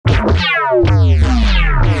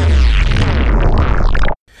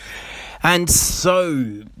And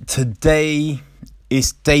so today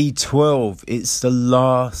is day 12. It's the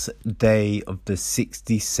last day of the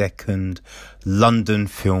 62nd London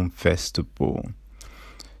Film Festival.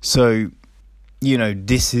 So,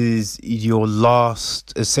 this is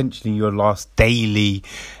essentially your last daily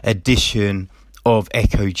edition of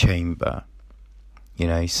Echo Chamber.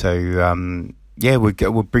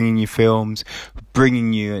 We're bringing you films,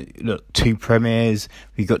 bringing you two premieres.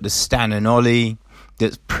 We got the Stan and Ollie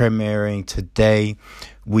that's premiering today.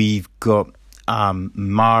 We've got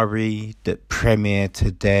Mari that premiered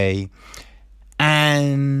today,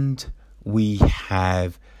 and we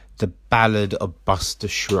have The Ballad of Buster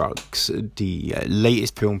Scruggs, the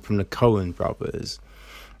latest film from the Coen brothers.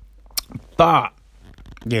 But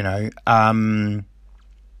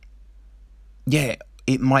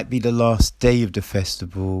it might be the last day of the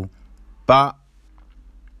festival, but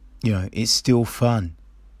it's still fun.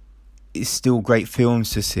 It's still great films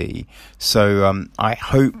to see. So I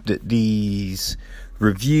hope that these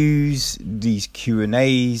reviews, these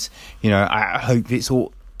Q&As, I hope it's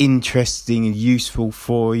all interesting and useful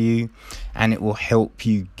for you, and it will help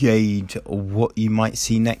you gauge what you might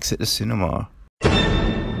see next at the cinema.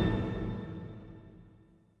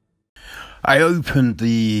 I opened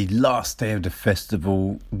the last day of the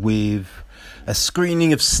festival with a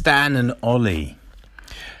screening of Stan and Ollie.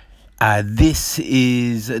 This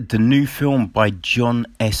is the new film by John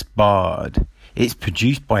S. Bard. It's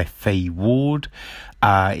produced by Faye Ward.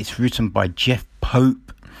 It's written by Jeff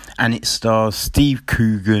Pope, and it stars Steve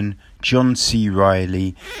Coogan, John C.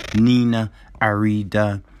 Reilly, Nina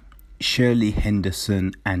Arida, Shirley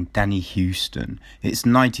Henderson, and Danny Houston. It's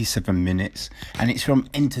 97 minutes, and it's from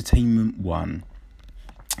Entertainment One.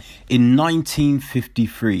 In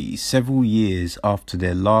 1953, several years after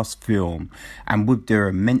their last film, and with their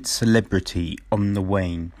immense celebrity on the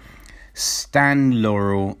wane, Stan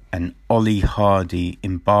Laurel and Ollie Hardy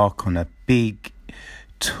embark on a big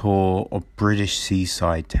tour of British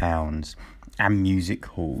seaside towns and music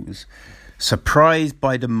halls. Surprised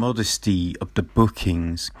by the modesty of the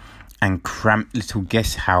bookings and cramped little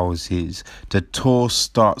guest houses, the tour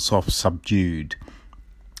starts off subdued.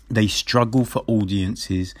 They struggle for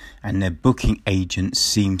audiences, and their booking agent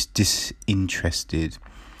seems disinterested.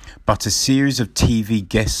 But a series of TV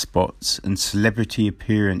guest spots and celebrity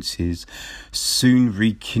appearances soon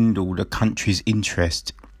rekindle the country's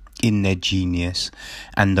interest in their genius,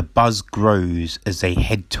 and the buzz grows as they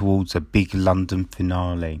head towards a big London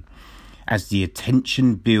finale. As the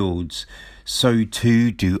attention builds, so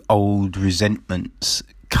too do old resentments,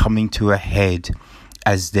 coming to a head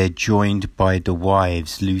as they're joined by the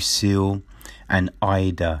wives Lucille and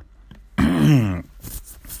Ida.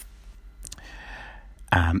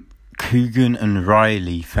 Coogan and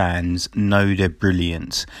Reilly fans know their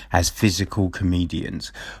brilliance as physical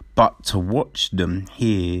comedians, but to watch them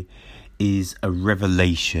here is a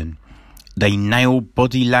revelation. They nail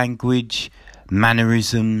body language,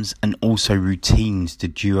 mannerisms, and also routines the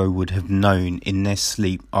duo would have known in their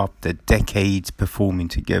sleep after decades performing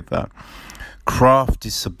together. Craft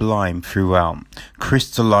is sublime throughout,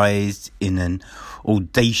 crystallized in an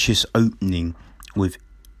audacious opening, with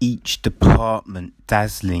each department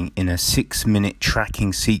dazzling in a 6-minute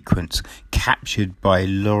tracking sequence captured by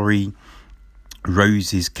Laurie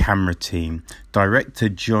Rose's camera team. Director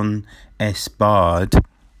John S. Bard,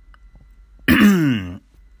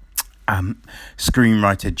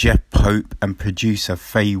 screenwriter Jeff Pope, and producer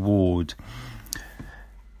Faye Ward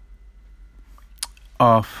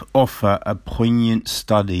offer a poignant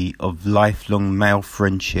study of lifelong male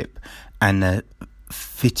friendship and a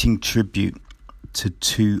fitting tribute to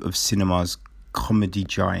two of cinema's comedy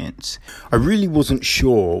giants. I really wasn't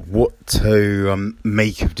sure what to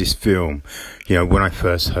make of this film. When I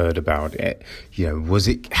first heard about it,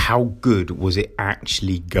 how good was it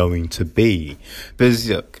actually going to be? Because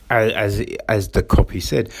look, as the copy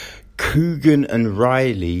said, Coogan and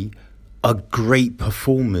Reilly are great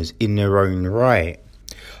performers in their own right.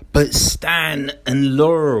 But Stan and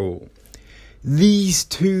Laurel, these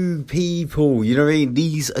two people,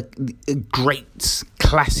 these are great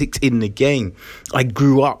classics in the game. I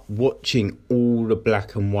grew up watching all the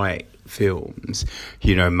black and white films.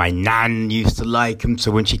 My nan used to like them,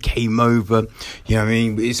 so when she came over,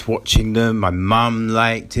 it's watching them. My mum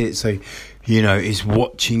liked it, so it's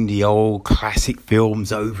watching the old classic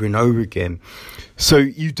films over and over again. So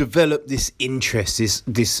you develop this interest,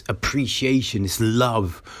 this appreciation, this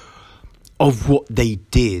love of what they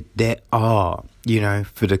did, their art,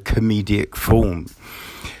 for the comedic form.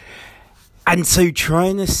 And so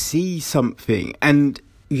trying to see something, and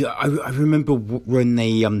I remember when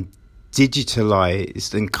they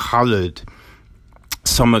digitalized and colored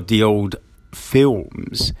some of the old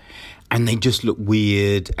films, and they just look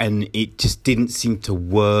weird, and it just didn't seem to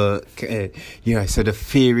work. So the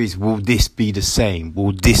fear is, will this be the same?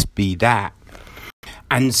 Will this be that?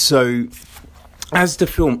 And so as the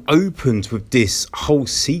film opens with this whole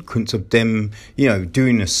sequence of them,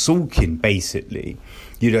 doing a sulking, basically,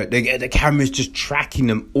 the camera's just tracking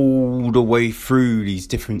them all the way through these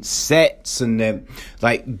different sets, and they're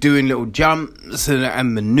like doing little jumps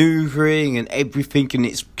and maneuvering and everything, and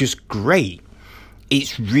it's just great.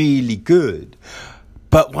 It's really good.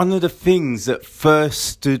 But one of the things that first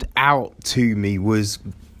stood out to me was,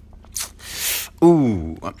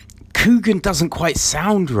 Coogan doesn't quite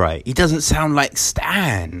sound right. He doesn't sound like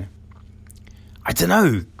Stan. I don't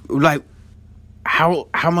know. Like, how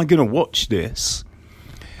am I going to watch this?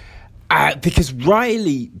 Because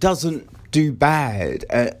Riley doesn't do bad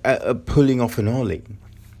at pulling off an Ollie.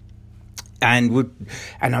 And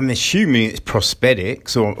I'm assuming it's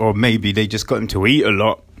prosthetics, or maybe they just got him to eat a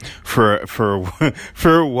lot for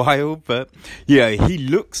a while. But he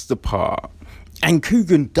looks the part, and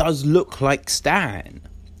Coogan does look like Stan.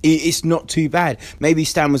 It's not too bad. Maybe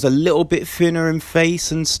Stan was a little bit thinner in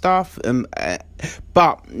face and stuff,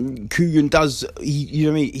 but Coogan does.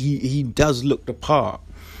 He does look the part.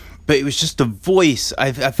 But it was just the voice.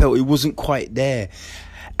 I felt it wasn't quite there,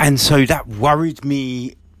 and so that worried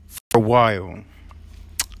me for a while.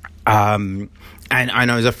 And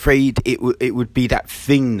I was afraid it would be that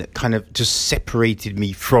thing that kind of just separated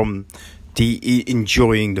me from the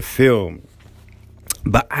enjoying the film.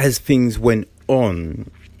 But as things went on,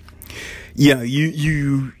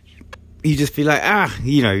 you just feel like,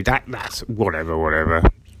 that's whatever.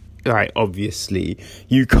 Right, obviously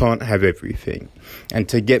you can't have everything, and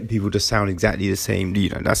to get people to sound exactly the same,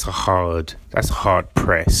 that's a hard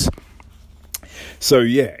press. So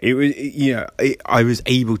it was, I was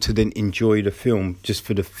able to then enjoy the film just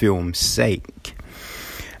for the film's sake.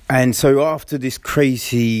 And so after this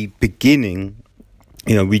crazy beginning,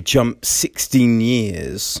 we jump 16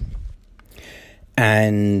 years,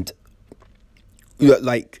 and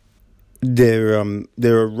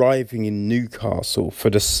they're arriving in Newcastle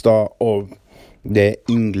for the start of their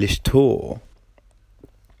English tour.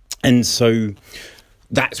 And so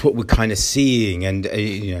that's what we're kind of seeing. And,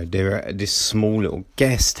 they're at this small little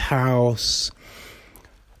guest house.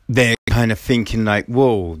 They're kind of thinking like,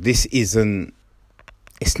 whoa, it's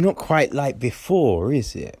not quite like before,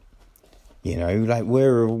 is it?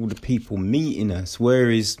 Where are all the people meeting us?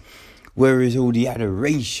 Where is all the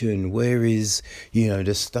adoration? Where is,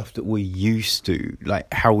 the stuff that we're used to,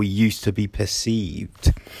 like how we used to be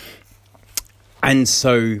perceived? And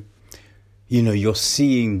so, you're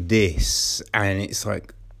seeing this, and it's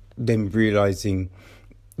like them realizing,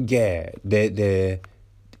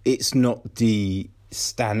 it's not the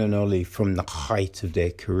Stan and Ollie from the height of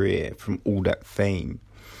their career, from all that fame.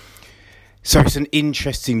 So it's an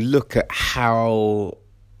interesting look at how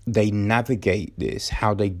they navigate this,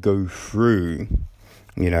 how they go through,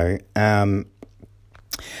 and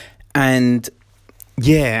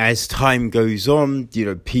as time goes on,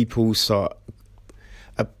 people start,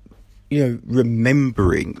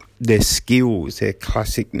 remembering their skills, their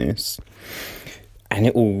classicness, and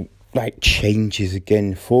it all changes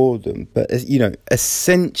again for them. But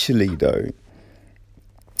essentially though,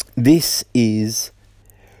 this is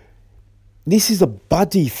a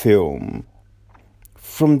buddy film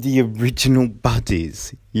from the original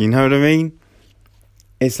Buddies. You know what I mean?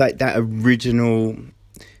 It's like that original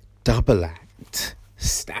double act,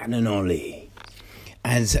 Stan and Ollie.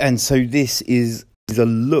 And so this is a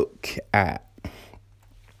look at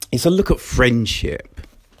friendship.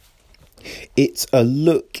 It's a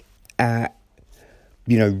look at,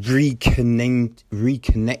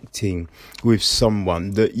 reconnecting with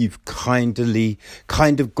someone that you've kind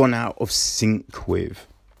of gone out of sync with.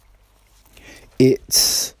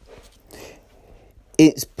 It's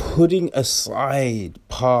putting aside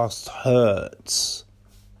past hurts,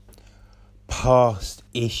 past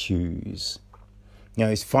issues.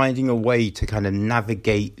 It's finding a way to kind of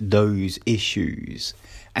navigate those issues.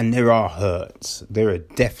 And there are hurts. There are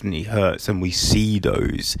definitely hurts, and we see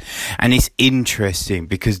those. And it's interesting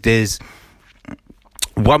because there's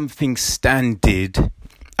one thing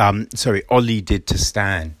Ollie did to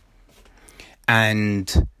Stan.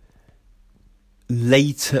 And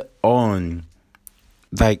later on,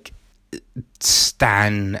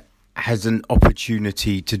 Stan has an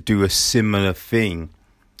opportunity to do a similar thing.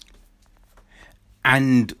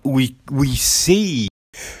 And we see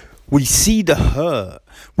the hurt.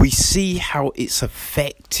 We see how it's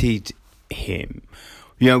affected him.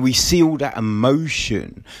 You know, we see all that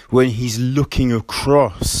emotion when he's looking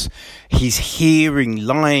across, he's hearing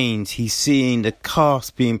lines, he's seeing the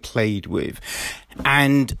cast being played with.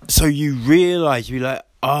 And so you realise, you're like,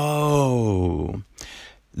 oh,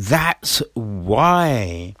 that's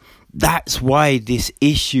why this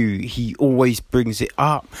issue, he always brings it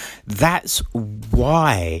up. That's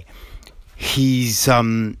why he's,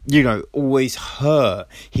 always hurt.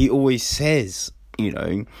 He always says,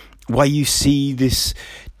 why you see this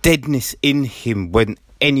deadness in him when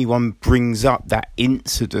anyone brings up that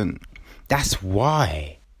incident. That's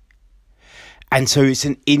why. And so it's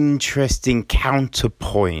an interesting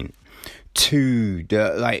counterpoint to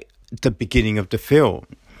the beginning of the film.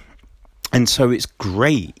 And so it's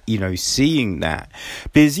great, seeing that.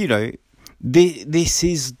 Because, this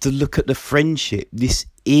is the look at the friendship. This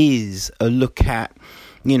is a look at,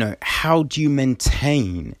 how do you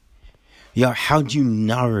maintain? How do you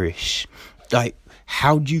nourish?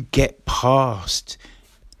 How do you get past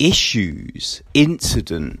issues,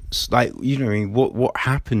 incidents? What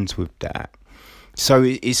happens with that? So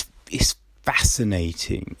it's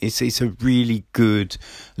fascinating. It's a really good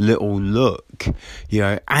little look,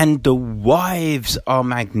 and the wives are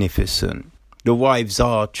magnificent. The wives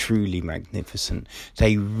are truly magnificent.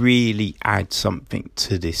 They really add something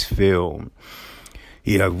to this film.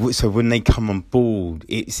 So when they come on board,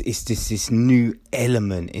 it's this new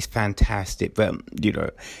element. It's fantastic. But,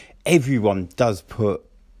 everyone does put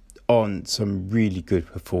on some really good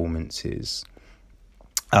performances.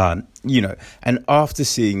 And after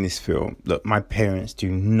seeing this film, look, my parents do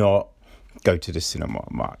not go to the cinema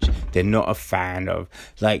much. They're not a fan of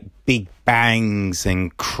big bangs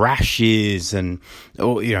and crashes and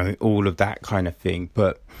all of that kind of thing.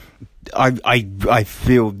 But I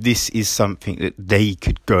feel this is something that they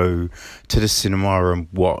could go to the cinema and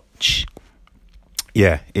watch.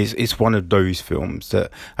 Yeah, it's one of those films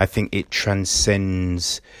that I think it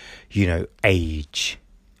transcends, age.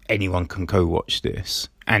 Anyone can go watch this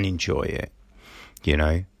and enjoy it,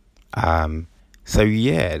 So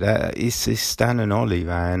yeah, that is Stan and Ollie,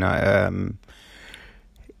 man.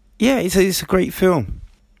 It's a great film.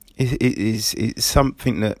 It's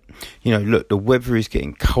something that, look, the weather is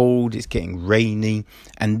getting cold, it's getting rainy,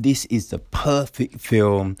 and this is the perfect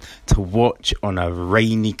film to watch on a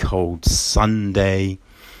rainy, cold Sunday.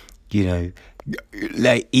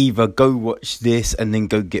 Either go watch this and then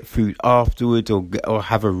go get food afterwards, or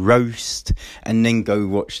have a roast and then go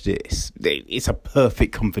watch this. It's a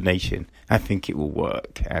perfect combination. I think it will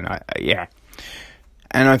work, and I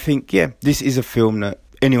think this is a film that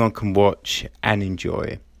anyone can watch and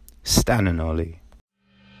enjoy. Stan and Ollie.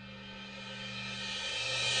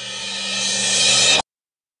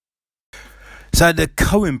 So the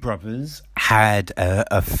Coen brothers had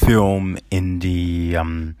a film in the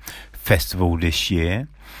festival this year,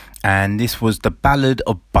 and this was The Ballad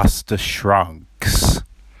of Buster Scruggs.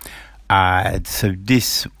 So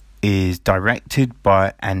this is directed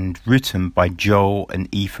by and written by Joel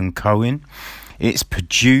and Ethan Coen. It's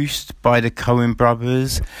produced by the Coen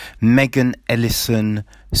brothers, Megan Ellison,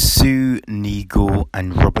 Sue Neigle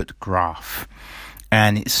and Robert Graff.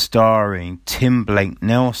 And it's starring Tim Blake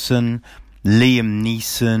Nelson, Liam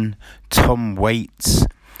Neeson, Tom Waits,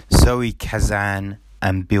 Zoe Kazan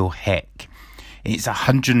and Bill Heck. It's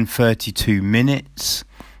 132 minutes,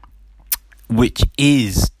 which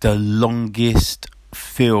is the longest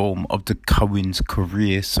film of the Coens'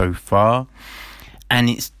 career so far, and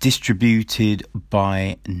it's distributed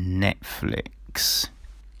by Netflix.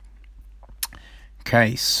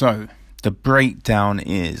 Okay, so the breakdown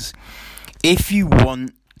is, if you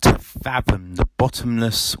want to fathom the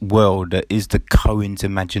bottomless world that is the Coens'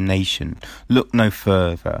 imagination, look no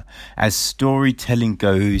further. As storytelling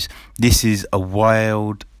goes, this is a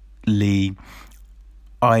wildly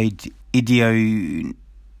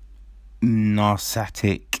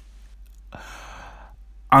idiosyncratic,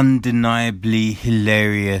 undeniably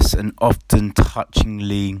hilarious and often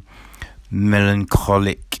touchingly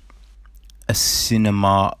melancholic, a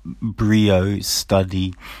cinema brio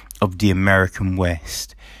study of the American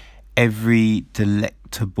West. Every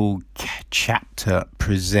delectable chapter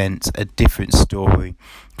presents a different story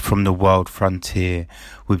from the wild frontier,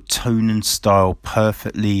 with tone and style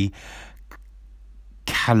perfectly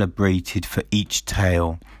calibrated for each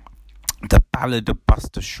tale. The Ballad of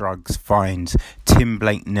Buster Scruggs finds Tim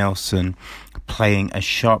Blake Nelson playing a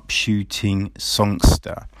sharpshooting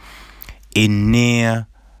songster in near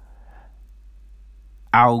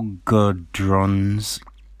Algodrons.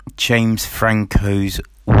 James Franco's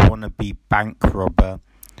wannabe bank robber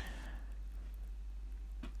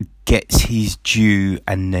gets his due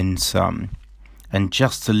and then some. and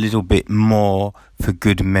just a little bit more for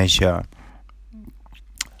good measure.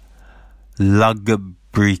 Lugubrious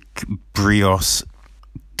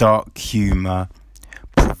dark humour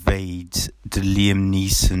pervades the Liam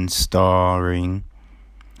Neeson starring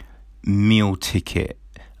Meal Ticket,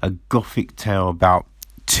 a gothic tale about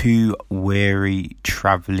two weary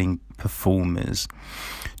travelling performers.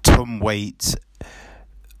 Tom Waits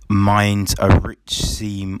mines a rich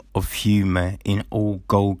seam of humour in All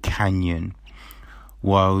Gold Canyon,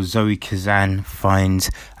 while Zoe Kazan finds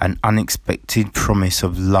an unexpected promise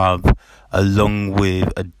of love along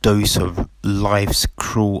with a dose of life's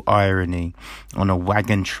cruel irony on a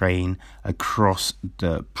wagon train across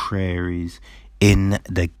the prairies in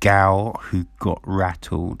The Gal Who Got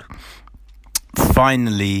Rattled.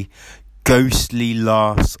 Finally, ghostly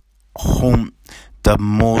laughs haunt the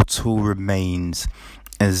mortal remains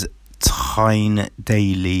as Tyne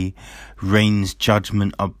Daly rains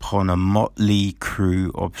judgment upon a motley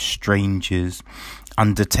crew of strangers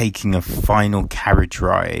undertaking a final carriage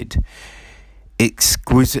ride.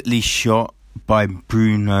 Exquisitely shot by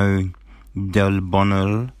Bruno Del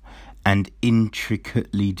Bonel and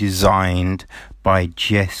intricately designed by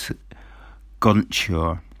Jess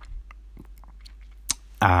Gonchor.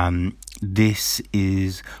 This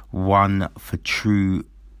is one for true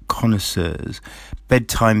connoisseurs.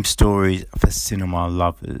 Bedtime stories for cinema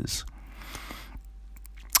lovers.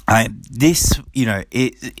 So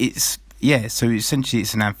essentially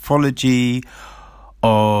it's an anthology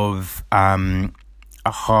of a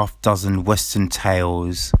half dozen Western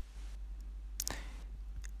tales,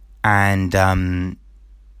 and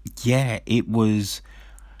it was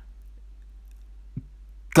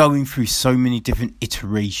going through so many different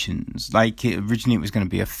iterations. Like, originally it was going to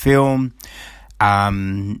be a film,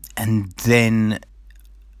 and then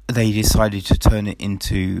they decided to turn it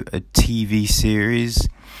into a TV series,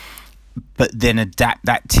 but then adapt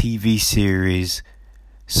that TV series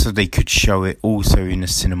so they could show it also in the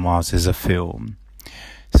cinemas as a film.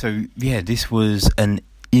 So this was an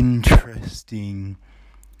interesting,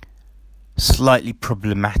 slightly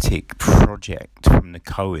problematic project from the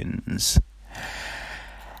Coens.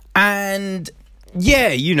 And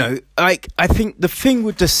I think the thing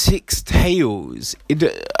with the Six Tales,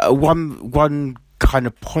 one kind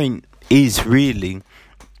of point is really,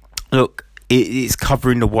 look, it's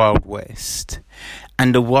covering the Wild West,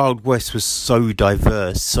 and the Wild West was so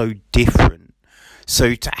diverse, so different.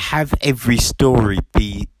 So to have every story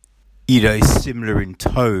be, similar in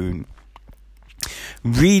tone,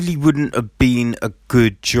 really wouldn't have been a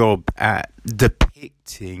good job at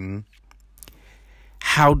depicting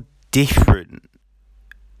how different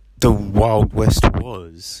the Wild West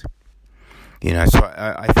was. So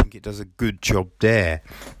I think it does a good job there.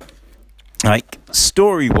 Like,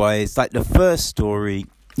 story-wise, like the first story,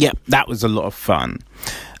 that was a lot of fun.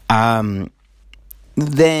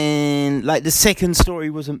 Then, like, the second story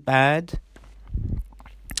wasn't bad.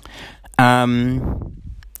 I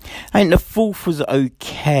think the fourth was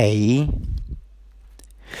okay,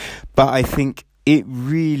 but I think it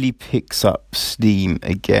really picks up steam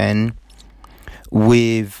again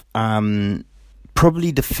with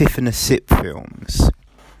probably the fifth and the sixth films.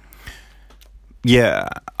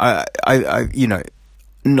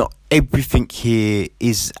 Not everything here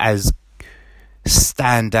is as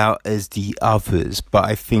stand out as the others, but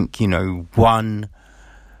I think 1,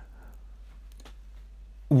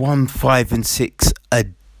 5 and 6 are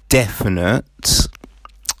definite,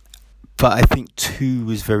 but I think 2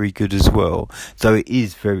 was very good as well, though it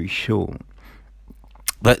is very short.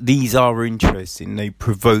 But these are interesting. They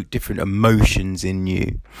provoke different emotions in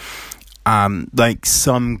you. Like,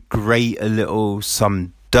 some grate a little,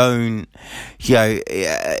 some don't. You're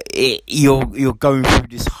going through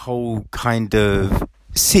this whole kind of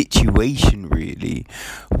situation, really,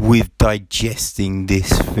 with digesting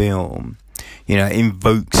this film. It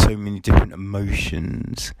invokes so many different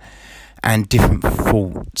emotions and different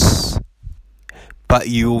thoughts. But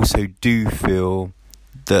you also do feel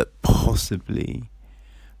that possibly,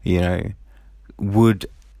 would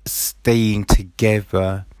staying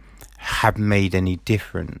together have made any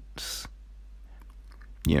difference?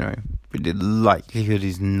 But the likelihood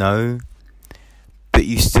is no. But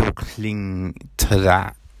you still cling to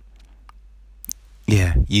that.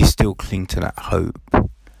 You still cling to that hope.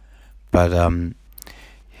 But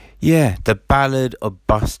The Ballad of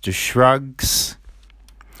Buster Scruggs.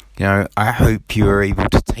 I hope you are able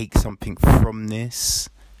to take something from this,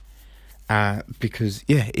 because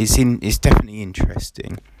it's definitely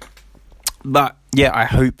interesting. But I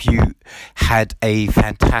hope you had a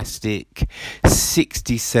fantastic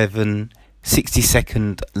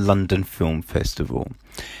 62nd London Film Festival,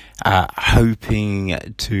 hoping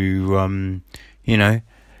to,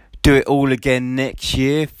 do it all again next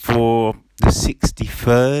year for the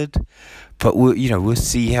 63rd. But we'll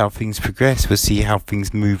see how things progress. We'll see how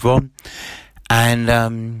things move on,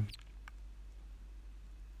 and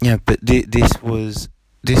But this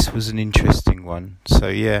was an interesting one. So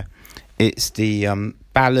yeah, it's the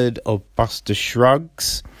Ballad of Buster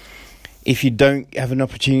Scruggs. If you don't have an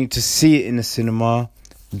opportunity to see it in the cinema,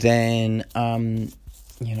 then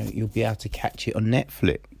you'll be able to catch it on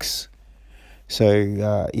Netflix.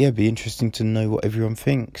 So it'd be interesting to know what everyone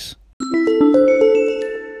thinks.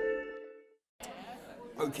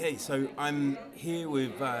 Okay, so I'm here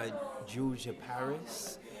with Georgia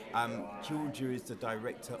Paris. Georgia is the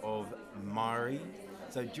director of Mari.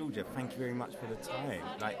 So Georgia, thank you very much for the time.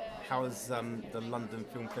 How has the London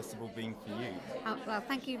Film Festival been for you? Well,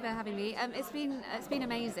 thank you for having me. It's been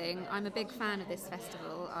amazing. I'm a big fan of this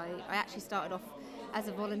festival. I actually started off as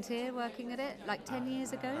a volunteer working at it 10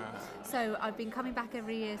 years ago. So I've been coming back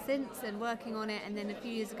every year since and working on it, and then a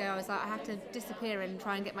few years ago I was like, I have to disappear and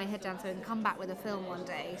try and get my head down to it and come back with a film one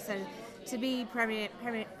day. So to be premiering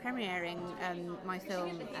my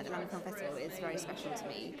film at the London Film Festival is very special to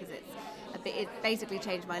me, because it basically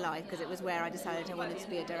changed my life, because it was where I decided I wanted to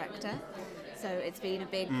be a director. So it's been a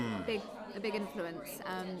big influence.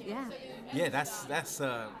 Yeah, that's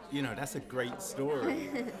a great story,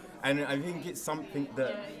 and I think it's something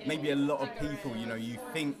that maybe a lot of people, you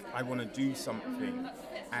think I want to do something,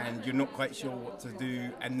 and you're not quite sure what to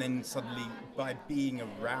do, and then suddenly by being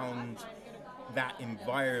around that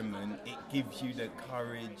environment, it gives you the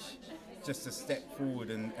courage just to step forward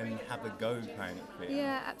and have a go, kind of thing.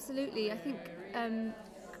 Yeah, absolutely. I think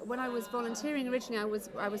when I was volunteering originally,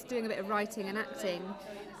 I was doing a bit of writing and acting,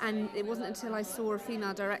 and it wasn't until I saw a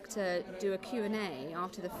female director do a Q&A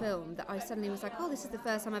after the film that I suddenly was like, oh, this is the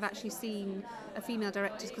first time I've actually seen a female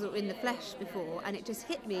director, because in the flesh before, and it just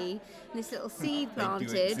hit me, this little seed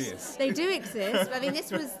planted. They do exist. I mean, this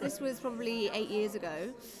was probably 8 years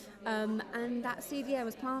ago. And that seed,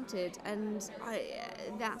 was planted, and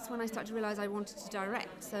that's when I started to realise I wanted to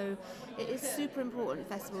direct. So it is super important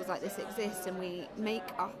festivals like this exist, and we make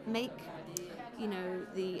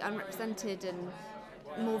the unrepresented and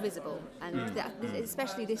more visible, and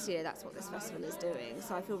especially this year, that's what this festival is doing.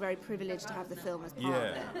 So I feel very privileged to have the film as part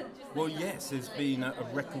of it. Well, yes, there's been a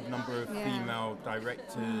record number of female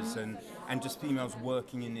directors and just females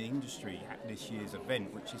working in the industry at this year's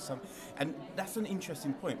event, which is and that's an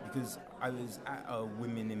interesting point, because I was at a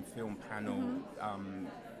Women in Film panel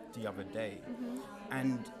the other day,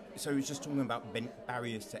 and so it was just talking about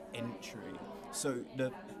barriers to entry. So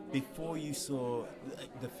before you saw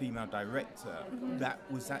the female director,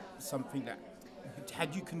 was that something that,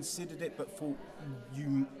 had you considered it but thought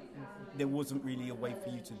there wasn't really a way for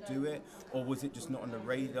you to do it, or was it just not on the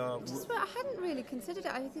radar? I hadn't really considered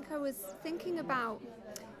it. I think I was thinking about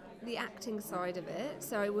the acting side of it,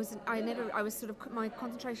 so my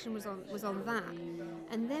concentration was on that.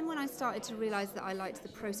 And then when I started to realise that I liked the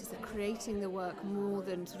process of creating the work more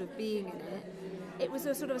than sort of being in it, it was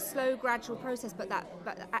a sort of a slow, gradual process, but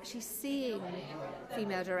actually seeing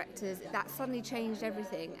female directors, that suddenly changed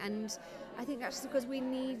everything. And I think that's because we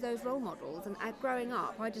need those role models. And growing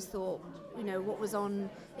up, I just thought, what was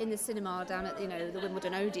on in the cinema down at, the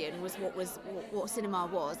Wimbledon Odeon was what cinema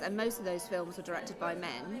was. And most of those films were directed by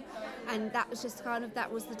men. And that was just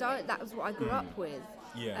that was what I grew up with.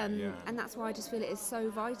 And that's why I just feel it is so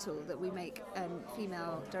vital that we make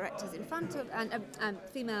female directors in front of, and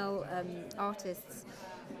female artists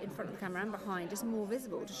in front of the camera and behind, just more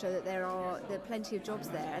visible, to show that there are plenty of jobs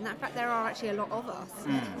there, and in fact there are actually a lot of us.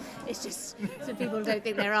 It's just some people don't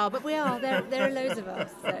think there are, but we are. There are loads of us.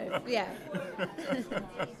 So yeah.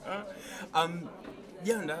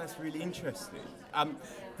 That's really interesting.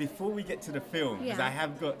 Before we get to the film, because I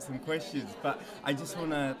have got some questions, but I just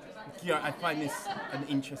want to, I find this an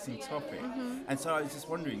interesting topic, and so I was just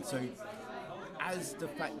wondering, so as the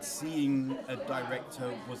fact seeing a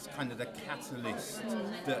director was kind of the catalyst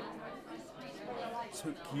that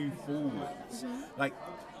took you forwards,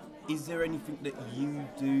 is there anything that you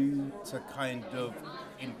do to kind of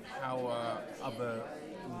empower other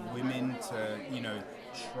women to,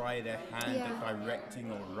 try their hand at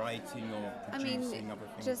directing or writing or producing other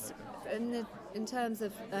things? Just in terms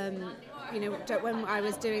of, when I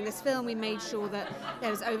was doing this film, we made sure that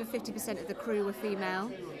there was over 50% of the crew were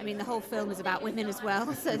female. I mean, the whole film is about women as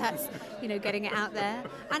well, so that's, getting it out there.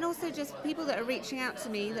 And also just people that are reaching out to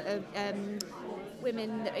me that are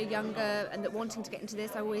women that are younger and that wanting to get into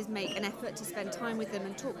this. I always make an effort to spend time with them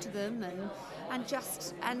and talk to them and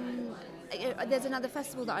there's another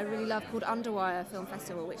festival that I really love called Underwire Film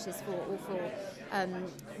Festival, which is for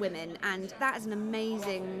women, and that is an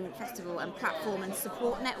amazing festival and platform and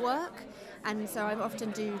support network. And so I often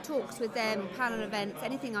do talks with them, panel events,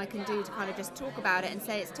 anything I can do to kind of just talk about it and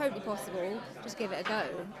say it's totally possible, just give it a go.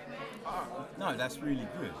 Oh, no, that's really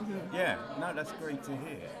good. Mm-hmm. Yeah, no, that's great to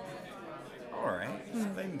hear. All right,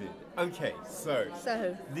 splendid. Okay, so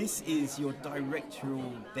this is your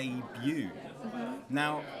directorial debut. Mm-hmm.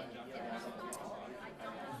 Now,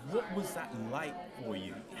 what was that like for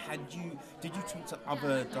you? Did you talk to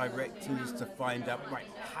other directors to find out, right,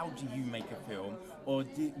 how do you make a film? Or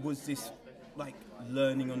was this like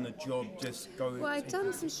learning on the job, just going? Well, I've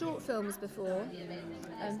done some short films before.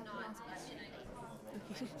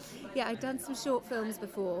 Yeah, I'd done some short films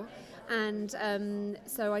before, and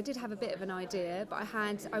so I did have a bit of an idea, but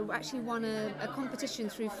I actually won a competition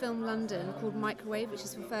through Film London called Microwave, which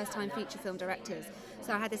is for first-time feature film directors.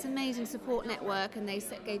 So I had this amazing support network, and they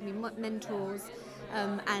gave me mentors,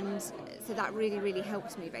 and so that really, really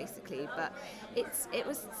helped me basically. But it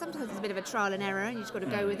was sometimes it's a bit of a trial and error, and you just got to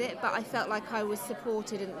go with it. But I felt like I was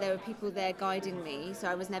supported, and there were people there guiding me, so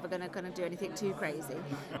I was never going to do anything too crazy.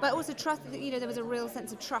 But also trust that there was a real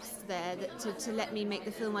sense of trust there to let me make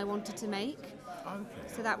the film I wanted to make. Okay.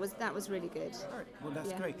 So that was really good. All right. Well,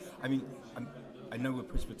 that's great. I mean, I know we're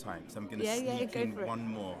pushed for time, so I'm going to sneak in one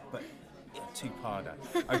more, but. Two-parter.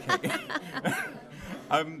 Okay.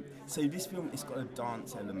 So this film, it's got a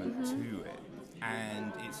dance element to it,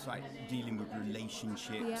 and it's like dealing with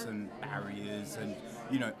relationships and barriers and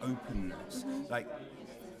openness. Like,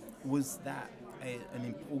 was that an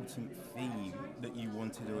important theme that you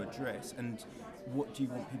wanted to address, and what do you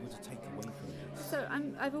want people to take away from this? So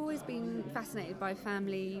I've always been fascinated by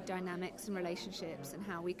family dynamics and relationships and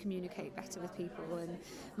how we communicate better with people, and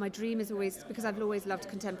my dream is always, because I've always loved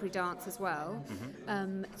contemporary dance as well,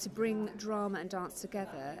 to bring drama and dance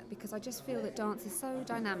together, because I just feel that dance is so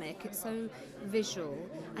dynamic, it's so visual,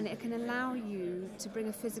 and it can allow you to bring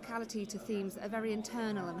a physicality to themes that are very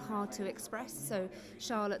internal and hard to express. So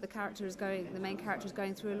Charlotte, the main character is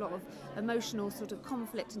going through a lot of emotional sort of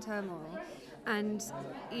conflict and turmoil. And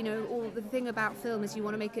all the thing about film is you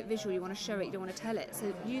want to make it visual, you want to show it, you don't want to tell it.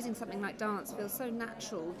 So using something like dance feels so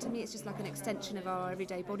natural. To me, it's just like an extension of our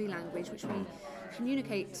everyday body language, which we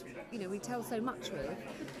communicate, we tell so much with.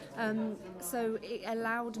 So it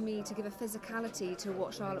allowed me to give a physicality to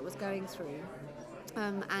what Charlotte was going through.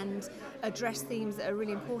 And address themes that are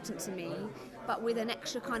really important to me, but with an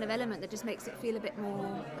extra kind of element that just makes it feel a bit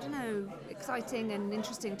more, exciting and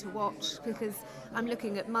interesting to watch, because I'm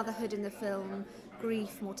looking at motherhood in the film,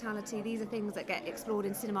 grief, mortality. These are things that get explored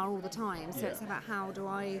in cinema all the time, so it's about how do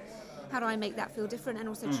I make that feel different and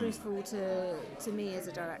also truthful to me as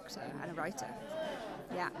a director and a writer.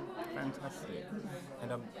 Yeah. Fantastic.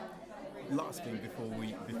 And last thing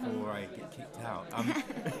before I get kicked out,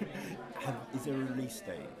 is there a release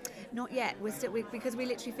date? Not yet. Because we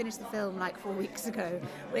literally finished the film like 4 weeks ago.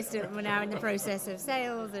 We're now in the process of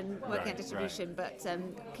sales and working out distribution. Right.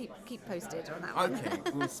 But keep posted on that one. Okay,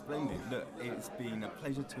 well, splendid. Look, it's been a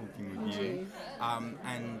pleasure talking with you.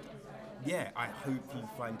 And yeah, I hope you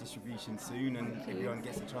find distribution soon and everyone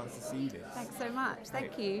gets a chance to see this. Thanks so much.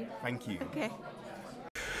 Thank you. Thank you. Okay.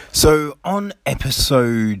 So on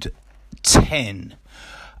episode 10,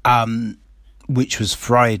 which was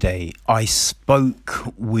Friday, I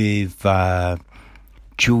spoke with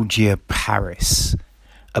Georgia Paris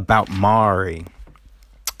about Mari.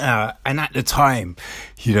 And at the time,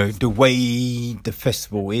 the way the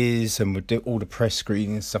festival is and with all the press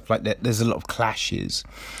screening and stuff like that, there's a lot of clashes.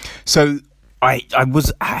 So I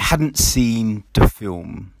hadn't seen the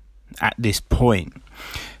film at this point,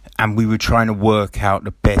 and we were trying to work out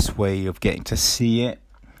the best way of getting to see it.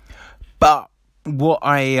 But what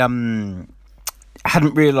I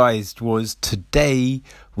hadn't realised was today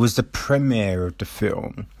was the premiere of the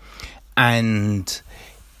film, and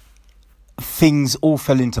things all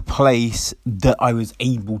fell into place that I was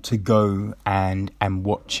able to go and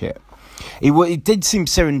watch it. It did seem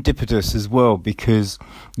serendipitous as well, because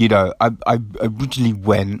I originally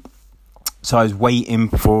went, so I was waiting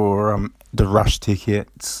for the rush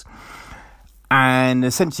tickets, and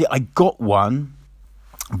essentially I got one,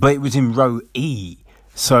 but it was in row E.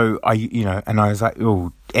 So and I was like,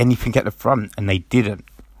 oh, anything at the front, and they didn't.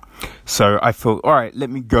 So I thought, all right, let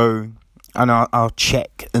me go and I'll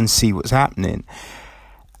check and see what's happening.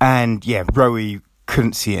 And yeah, row E,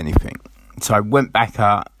 couldn't see anything. So I went back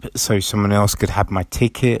up so someone else could have my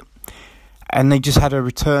ticket, and they just had a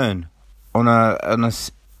return on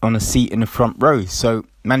a seat in the front row. So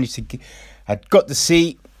I'd got the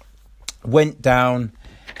seat, went down,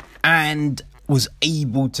 and was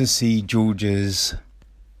able to see Georgia's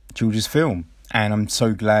film, and I'm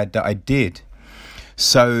so glad that I did.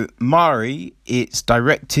 So Mari, it's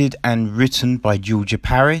directed and written by Georgia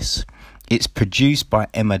Paris. It's produced by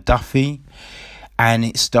Emma Duffy, and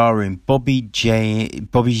it's starring Bobby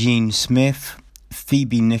Jean Smith,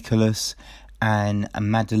 Phoebe Nicholas, and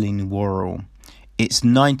Madeline Worrell. It's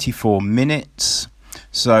 94 minutes,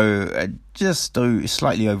 so just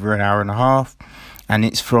slightly over an hour and a half, and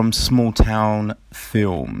it's from Small Town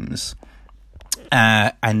Films.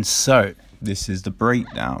 And so this is the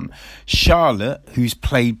breakdown. Charlotte, who's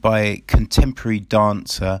played by contemporary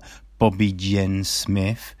dancer Bobby Jean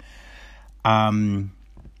Smith,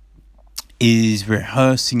 is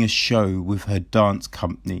rehearsing a show with her dance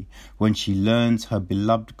company when she learns her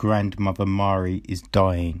beloved grandmother Mari is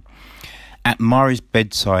dying. At Mari's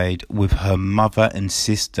bedside with her mother and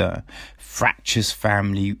sister, fractious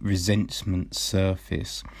family resentment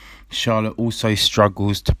surface. Charlotte also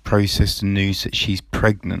struggles to process the news that she's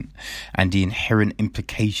pregnant and the inherent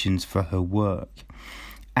implications for her work.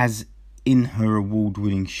 As in her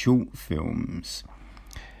award-winning short films,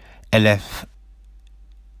 LFF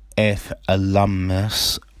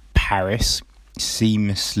alumnus Paris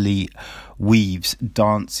seamlessly weaves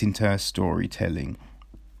dance into her storytelling.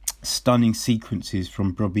 Stunning sequences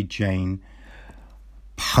from Bobby Jane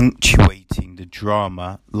punctuating the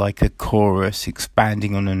drama like a chorus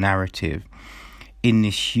expanding on a narrative. In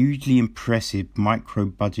this hugely impressive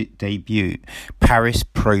micro-budget debut, Paris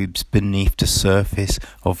probes beneath the surface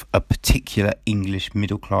of a particular English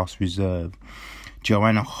middle-class reserve.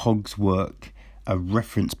 Joanna Hogg's work, a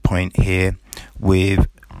reference point here with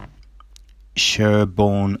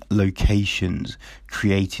Sherborne locations,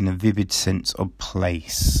 creating a vivid sense of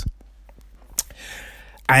place.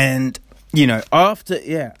 And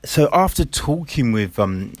after talking with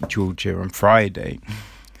Georgia on Friday,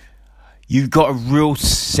 you got a real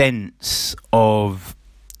sense of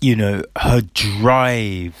her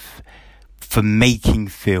drive for making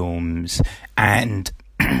films, and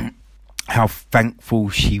how thankful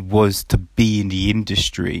she was to be in the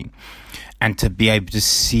industry and to be able to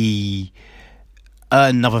see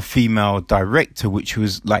another female director, which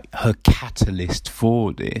was like her catalyst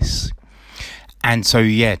for this. And so,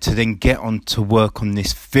 to then get on to work on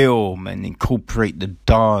this film and incorporate the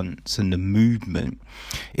dance and the movement,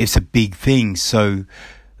 it's a big thing. So,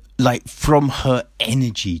 like, from her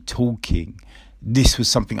energy talking, this was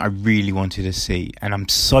something I really wanted to see. And I'm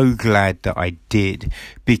so glad that I did,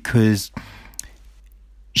 because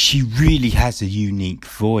she really has a unique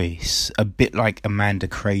voice, a bit like Amanda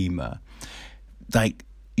Kramer. Like,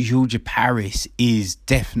 Georgia Paris is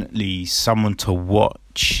definitely someone to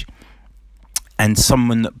watch, and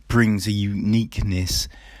someone that brings a uniqueness,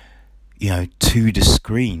 to the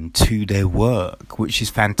screen, to their work, which is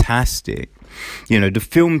fantastic. The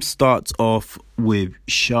film starts off with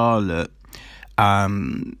Charlotte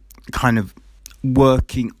kind of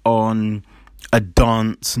working on a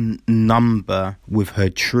dance number with her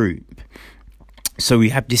troupe. So we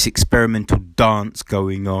have this experimental dance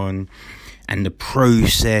going on, and the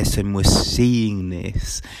process, and we're seeing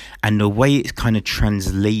this, and the way it's kind of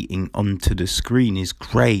translating onto the screen is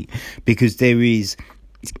great, because there is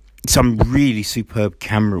some really superb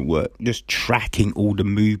camera work, just tracking all the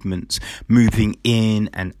movements, moving in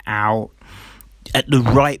and out at the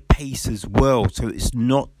right pace as well. So it's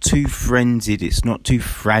not too frenzied, it's not too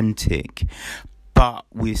frantic, but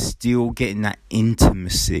we're still getting that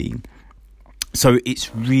intimacy. So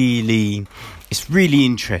it's really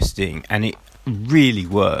interesting, and it really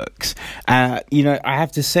works. I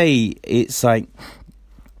have to say, it's like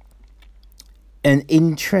an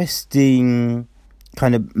interesting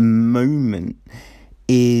kind of moment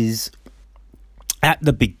is at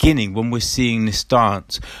the beginning when we're seeing this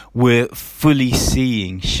dance. We're fully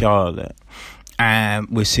seeing Charlotte, and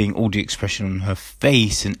we're seeing all the expression on her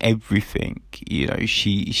face and everything.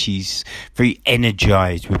 She's very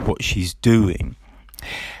energized with what she's doing.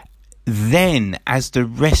 Then, as the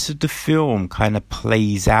rest of the film kind of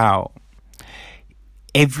plays out,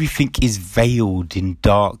 everything is veiled in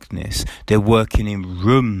darkness. They're working in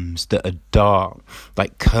rooms that are dark,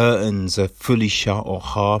 like curtains are fully shut or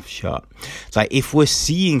half shut. Like, if we're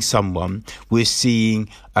seeing someone, we're seeing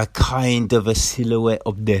a kind of a silhouette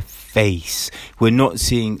of their face. We're not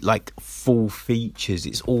seeing like full features.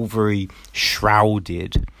 It's all very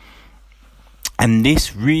shrouded. And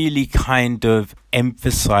this really kind of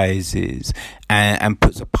emphasizes and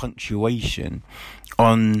puts a punctuation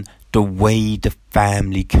on the way the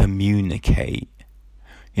family communicate.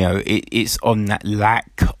 It's on that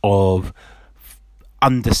lack of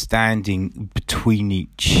understanding between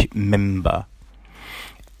each member.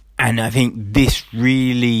 And I think this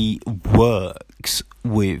really works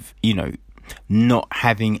with, not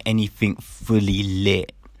having anything fully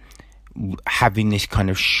lit, having this kind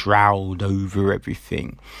of shroud over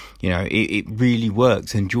everything. It really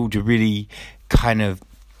works, and Georgia really kind of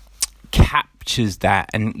captures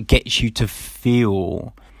that and gets you to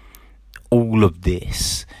feel all of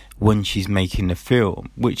this when she's making the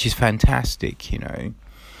film, which is fantastic,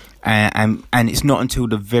 and it's not until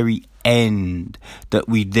the very end that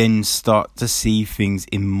we then start to see things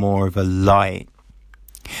in more of a light.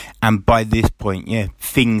 And by this point,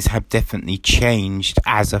 things have definitely changed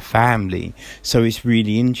as a family, so it's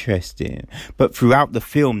really interesting. But throughout the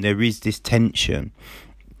film, there is this tension.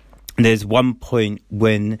 There's one point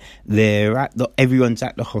when everyone's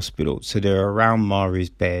at the hospital, so they're around Mari's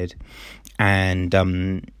bed,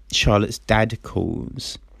 and Charlotte's dad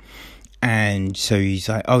calls. And so he's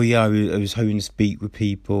like, oh yeah, I was hoping to speak with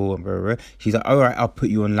people. And blah, blah, blah. She's like, all right, I'll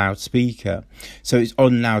put you on loudspeaker. So it's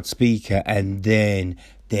on loudspeaker, and then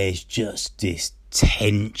there's just this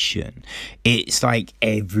tension. It's like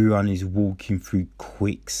everyone is walking through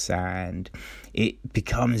quicksand. It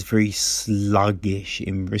becomes very sluggish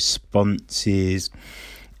in responses,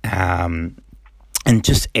 and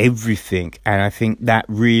just everything. And I think that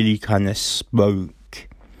really kind of spoke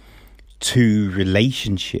to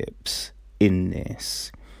relationships in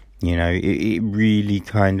this. It really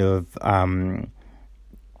kind of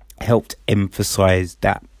helped emphasize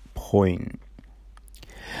that point.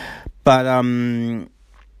 But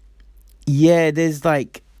there's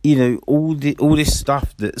all this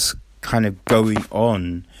stuff that's kind of going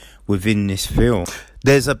on within this film.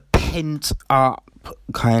 There's a pent up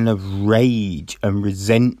kind of rage and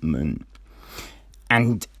resentment,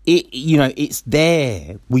 and it's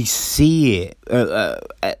there. We see it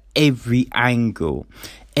at every angle,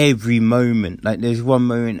 every moment. Like, there's one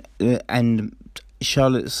moment, and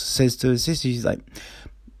Charlotte says to her sister, she's like,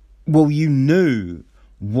 well, you knew.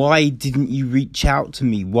 Why didn't you reach out to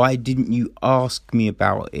me? Why didn't you ask me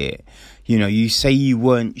about it? You say you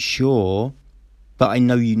weren't sure, but I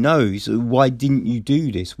know you know. So why didn't you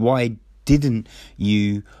do this? Why didn't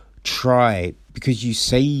you try? Because you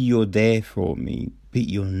say you're there for me, but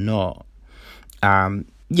you're not.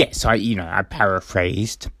 Yes, I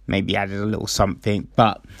paraphrased, maybe added a little something,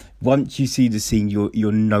 but once you see the scene,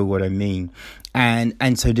 you'll know what I mean.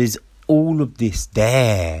 And so there's all of this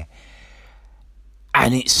there,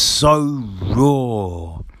 and it's so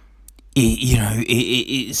raw.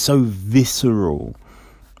 It's so visceral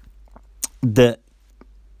that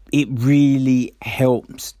it really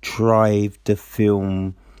helps drive the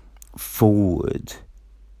film forward.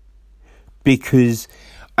 Because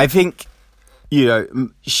I think,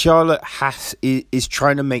 Charlotte is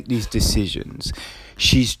trying to make these decisions.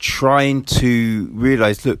 She's trying to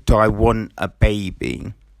realise, look, do I want a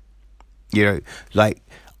baby?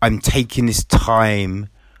 I'm taking this time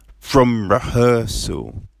from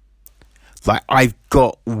rehearsal. I've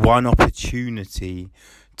got one opportunity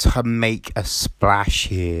to make a splash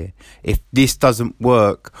here. If this doesn't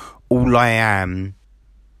work, all I am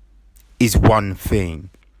is one thing.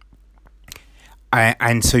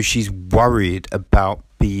 And so she's worried about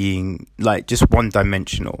being just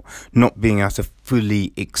one-dimensional, not being able to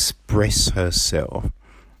fully express herself.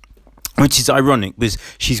 Which is ironic, because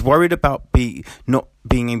she's worried about not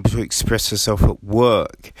being able to express herself at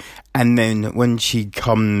work. And then when she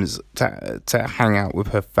comes to hang out with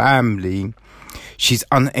her family, she's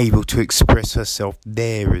unable to express herself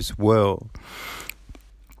there as well.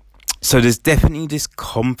 So there's definitely this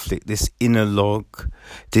conflict, this inner log,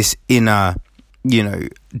 this inner,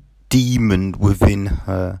 demon within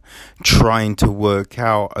her, trying to work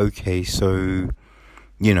out, okay, so,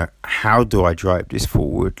 how do I drive this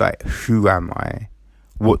forward? Who am I?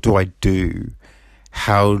 What do I do?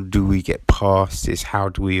 How do we get past this? How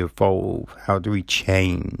do we evolve? How do we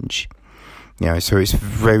change? So it's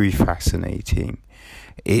very fascinating.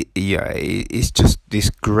 It's just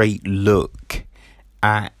this great look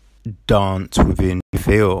at dance within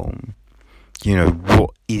film.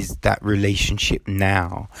 What is that relationship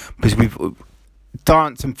now? Because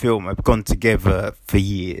dance and film have gone together for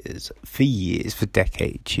years, for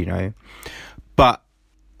decades, But,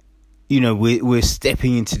 we're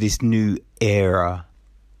stepping into this new era.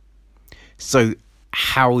 So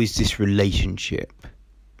how is this relationship?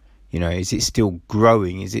 Is it still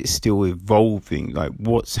growing? Is it still evolving?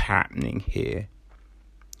 What's happening here?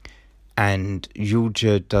 And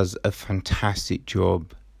Georgia does a fantastic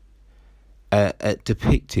job at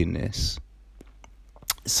depicting this.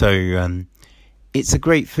 So it's a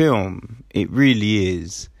great film. It really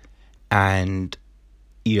is. And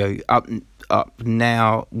up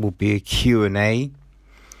now will be a Q&A.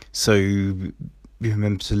 So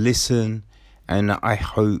remember to listen, and I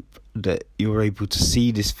hope that you're able to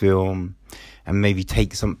see this film and maybe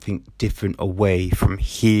take something different away from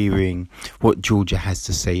hearing what Georgia has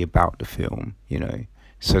to say about the film, you know.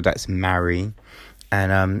 So that's Marry.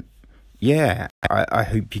 And yeah, I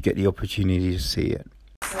hope you get the opportunity to see it.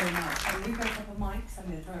 Very much. And we've got a couple of mics I'm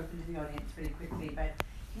going to throw open to the audience really quickly, but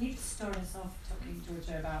can you just start us off talking,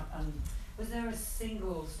 Georgia, about was there a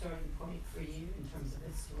single starting point for you in terms of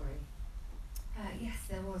this story? Yes,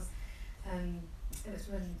 there was. It was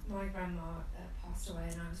when my grandma passed away,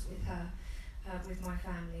 and I was with her, with my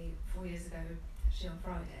family 4 years ago, actually on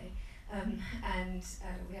Friday. And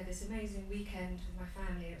we had this amazing weekend with my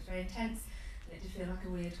family. It was very intense, and it did feel like a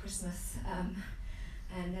weird Christmas.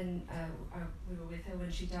 And then we were with her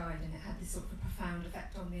when she died, and it had this sort of a profound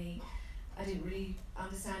effect on me. I didn't really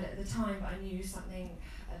understand it at the time, but I knew something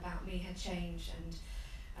about me had changed, and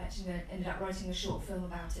I actually ended up writing a short film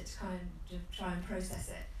about it to kind of try and process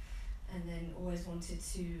it, and then always wanted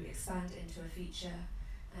to expand it into a feature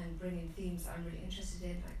and bring in themes that I'm really interested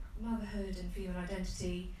in, like motherhood and female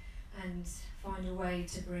identity, and find a way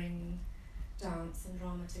to bring dance and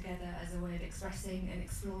drama together as a way of expressing and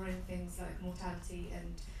exploring things like mortality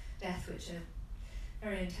and death, which are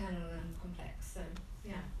very internal and complex. So,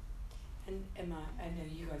 yeah. And Emma, I know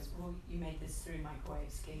you guys, well, you made this through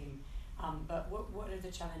Microwave Scheme, but what are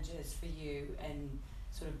the challenges for you in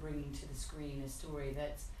sort of bringing to the screen a story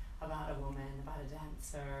that's about a woman, about a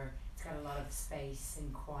dancer? It's got a lot of space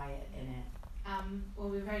and quiet in it. Well,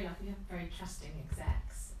 we're very lucky. We have very trusting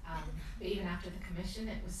execs. But even after the commission,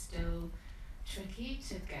 it was still tricky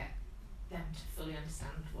to get them to fully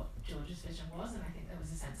understand what George's vision was, and I think there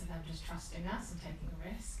was a sense of them just trusting us and taking a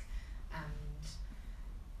risk and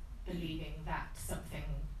believing that something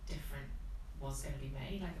different was going to be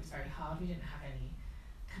made. Like, it was very hard. We didn't have any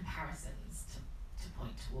comparisons to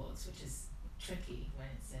point towards, which is tricky when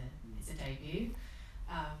it's a debut.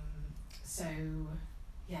 So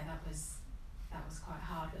yeah, that was quite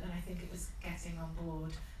hard. But then I think it was getting on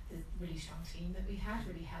board the really strong team that we had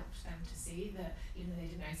really helped them to see that even though they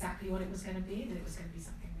didn't know exactly what it was going to be, that it was going to be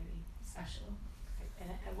something really special.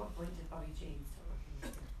 And at what point did Bobby Jean start working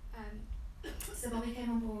with you? So Bobby came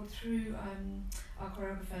on board through our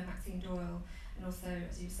choreographer Maxine Doyle, and also,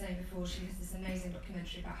 as you were saying before, she has this amazing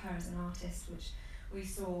documentary about her as an artist, which we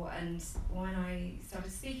saw. And when I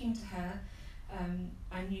started speaking to her,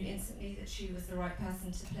 I knew instantly that she was the right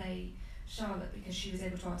person to play Charlotte, because she was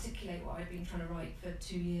able to articulate what I'd been trying to write for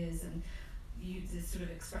 2 years, and sort of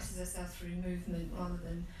expresses herself through movement rather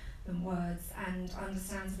than words, and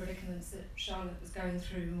understands the predicaments that Charlotte was going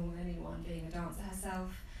through more than anyone, being a dancer herself,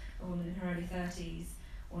 a woman in her early 30s,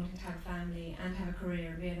 wanting to have a family and have a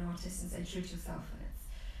career and be an artist and stay true to yourself.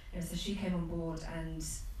 And so she came on board, and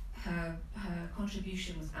her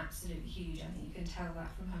contribution was absolutely huge. I think you can tell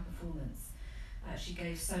that from her performance. She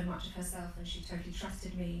gave so much of herself, and she totally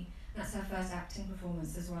trusted me. That's her first acting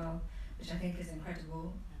performance as well, which I think is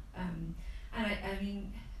incredible. And I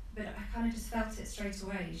mean, but I kind of just felt it straight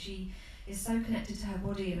away. She is so connected to her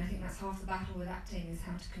body, and I think that's half the battle with acting, is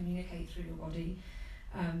how to communicate through your body.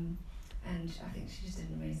 And I think she just did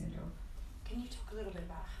an amazing job. Can you talk a little bit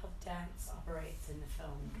about how dance operates in the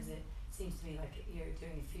film? Because it seems to me like you're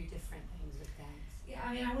doing a few different things with dance. Yeah,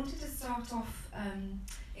 I mean, I wanted to start off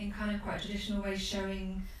in kind of quite a traditional way,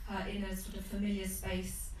 showing her in a sort of familiar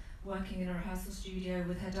space, working in a rehearsal studio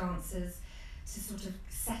with her dancers, to sort of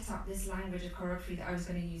set up this language of choreography that I was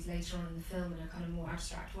going to use later on in the film in a kind of more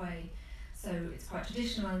abstract way. So it's quite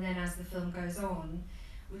traditional, and then as the film goes on,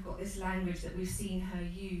 we've got this language that we've seen her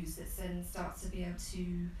use that then starts to be able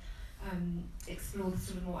to explore the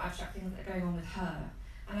sort of more abstract things that are going on with her.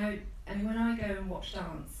 And I mean, when I go and watch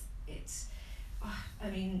dance, I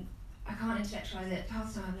mean, I can't intellectualise it.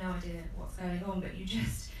 Half the time I have no idea what's going on, but you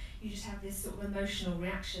just have this sort of emotional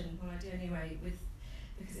reaction, well, I do anyway,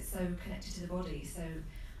 because it's so connected to the body. So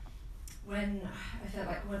when I felt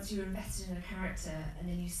like once you're invested in a character and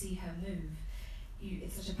then you see her move,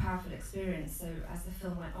 it's such a powerful experience. So as the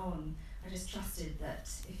film went on, I just trusted that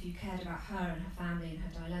if you cared about her and her family and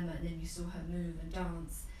her dilemma, and then you saw her move and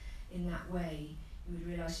dance in that way, you would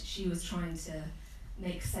realise that she was trying to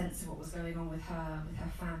make sense of what was going on with her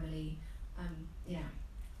family. Yeah.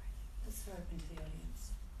 Let's throw open to the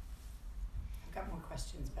audience. I've got more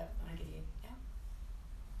questions, but when I give you, yeah?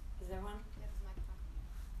 Is there one?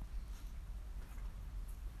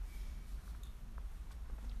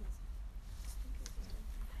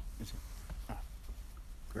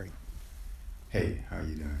 Great. Hey, how are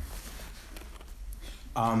you doing?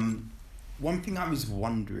 One thing I was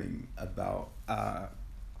wondering about,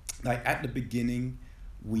 like at the beginning,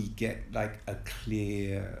 we get like a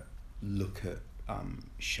clear look at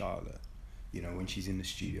Charlotte, you know, when she's in the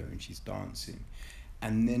studio and she's dancing.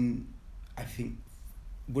 And then I think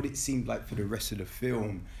what it seemed like for the rest of the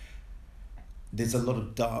film, there's a lot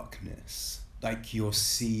of darkness. Like you're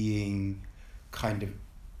seeing kind of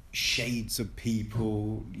shades of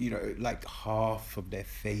people, you know, like half of their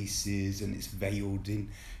faces, and it's veiled in,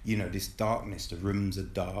 you know, this darkness. The rooms are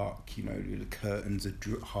dark, you know, the curtains are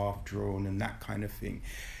half drawn and that kind of thing.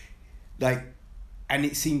 Like, and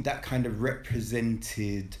it seemed that kind of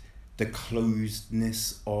represented the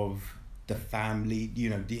closedness of the family, you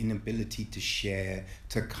know, the inability to share,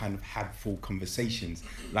 to kind of have full conversations.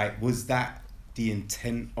 Like, was that the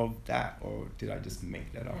intent of that, or did I just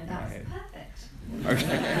make that up in my head? Perfect.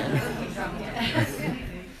 Okay.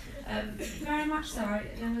 Very much so. I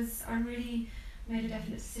really made a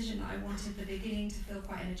definite decision that I wanted the beginning to feel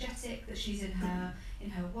quite energetic, that she's in her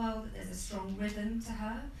world, that there's a strong rhythm to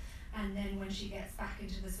her, and then when she gets back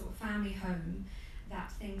into the sort of family home, that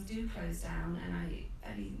things do close down. And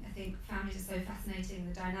I think families are so fascinating,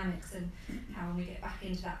 the dynamics, and how when we get back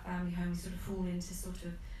into that family home, we sort of fall into sort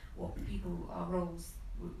of what our roles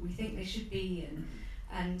we think they should be,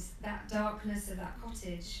 and that darkness of that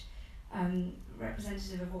cottage,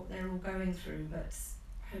 representative of what they're all going through, but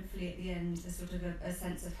hopefully at the end there's sort of a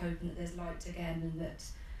sense of hope and that there's light again, and that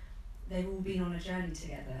they've all been on a journey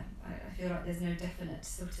together. I feel like there's no definite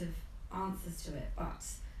sort of answers to it, but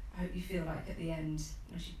I hope you feel like at the end,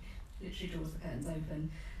 when she literally draws the curtains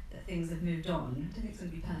open, that things have moved on. I don't think it's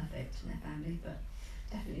going to be perfect in their family, but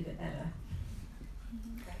definitely a bit better.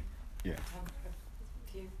 Great. Yeah.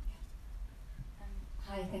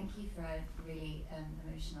 Hi, thank you for a really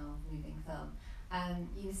emotional, moving film.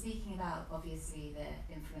 You were speaking about, obviously,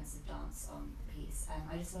 the influence of dance on the piece.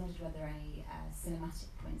 I just wondered were there any cinematic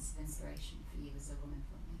points of inspiration for you as a woman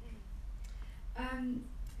filmmaker?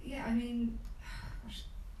 Yeah, I mean, gosh,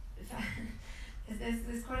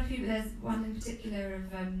 there's quite a few, but there's one in particular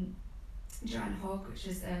of Joanne Hogg, which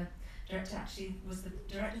is a director, actually was the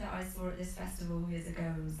director that I saw at this festival years ago,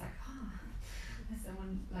 and was like, there's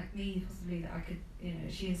someone like me possibly that I could, you know,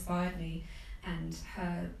 she inspired me, and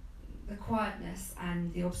the quietness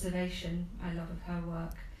and the observation I love of her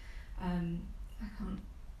work. I can't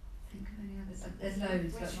think of any others. There's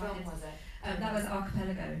loads. Which film was it? That was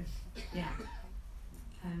Archipelago. Yeah.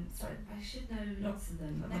 Sorry, I should know lots of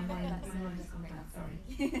them, but my mind has gone blank. Sorry.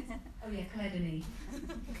 Oh yeah, Claire Denis.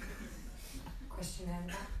 Question over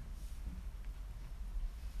there.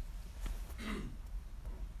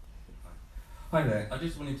 Hi there. I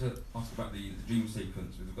just wanted to ask about the dream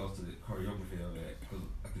sequence with regards to the choreography of it, because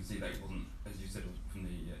I can see that it wasn't, as you said, from the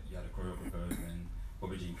you had a choreographer and then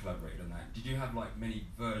Bobby Jean collaborated on that. Did you have like many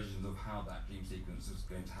versions of how that dream sequence was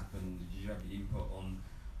going to happen? Did you have the input on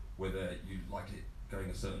whether you liked it going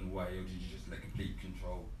a certain way, or did you just let complete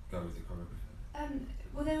control go with the choreographer?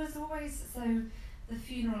 Well, there was always, so the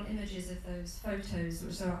funeral images of those photos,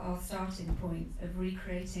 which are our starting point of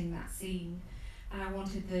recreating that scene. And I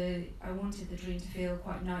wanted the dream to feel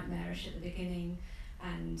quite nightmarish at the beginning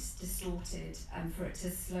and distorted, and for it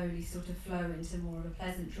to slowly sort of flow into more of a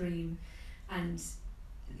pleasant dream. And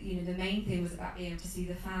you know, the main thing was about being able to see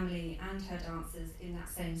the family and her dancers in that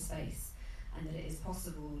same space, and that it is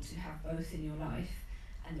possible to have both in your life,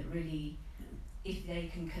 and that really, if they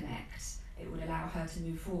can connect, it would allow her to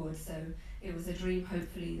move forward. So it was a dream,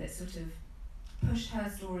 hopefully, that sort of pushed her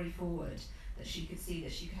story forward, that she could see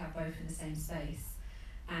that she could have both in the same space.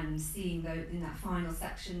 And seeing though in that final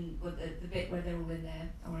section, or the bit where they're all in their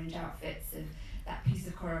orange outfits, of that piece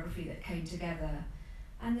of choreography that came together,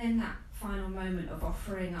 and then that final moment of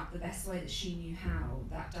offering up the best way that she knew how,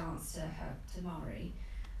 that dance to Mari,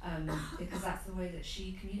 because that's the way that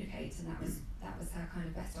she communicates, and that was her kind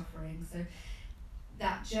of best offering. So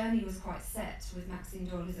that journey was quite set with Maxine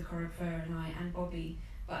Doyle as a choreographer and I and Bobby,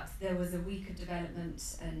 but there was a week of development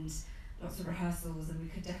and lots of rehearsals, and we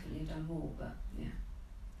could definitely have done more, but yeah.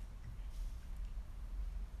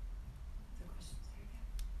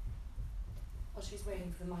 While she's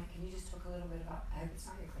waiting for the mic, can you just talk a little bit about, I hope it's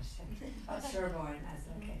not your question, about Sherborne as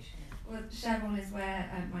a location? Well, Sherborne is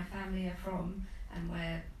where my family are from, and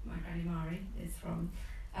where my Granny Mari is from,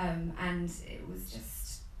 and it was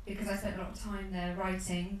just, because I spent a lot of time there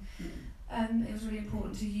writing, it was really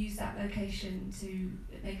important to use that location to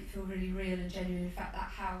make it feel really real and genuine. In fact, that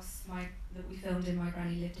house that we filmed in, my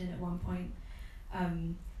granny lived in at one point.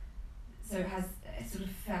 So it sort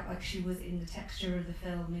of felt like she was in the texture of the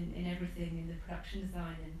film, in everything, in the production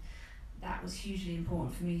design, and that was hugely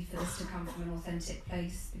important for me, for this to come from an authentic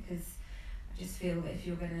place, because I just feel that if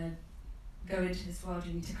you're going to go into this world,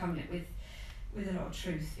 you need to come in it with with a lot of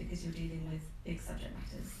truth because you're dealing with big subject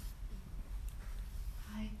matters.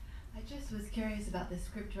 Hi, I just was curious about the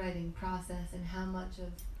script writing process and how much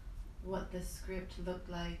of what the script looked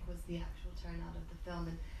like was the actual turnout of the film,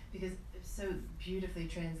 and because it's so beautifully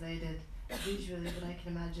translated visually, but I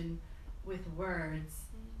can imagine with words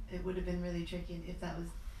it would have been really tricky if that was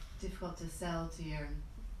difficult to sell to your,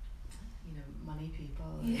 money people.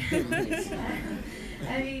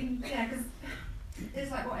 I mean, yeah, because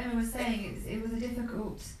it's like what Emma was saying, it was a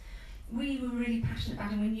difficult, we were really passionate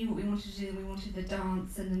about it and we knew what we wanted to do. We wanted the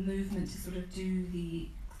dance and the movement to sort of do the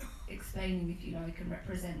explaining, if you like, and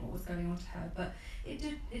represent what was going on to her. But it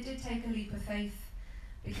did take a leap of faith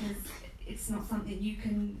because it's not something you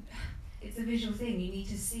can, it's a visual thing, you need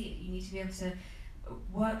to see it, you need to be able to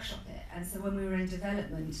workshop it. And so when we were in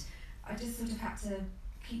development, I just sort of had to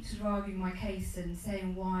keep sort of arguing my case and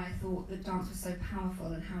saying why I thought that dance was so powerful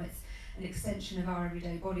and how it's an extension of our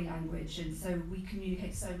everyday body language, and so we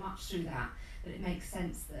communicate so much through that it makes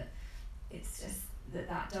sense that it's just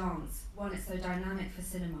that dance, one, it's so dynamic for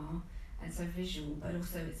cinema and so visual, but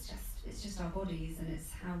also it's just our bodies and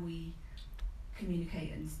it's how we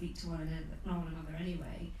communicate and speak to one another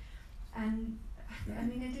anyway. And I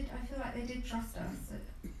mean, I feel like they did trust us.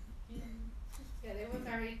 Yeah, they were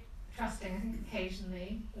very trusting. I think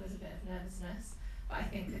occasionally there was a bit of nervousness, but I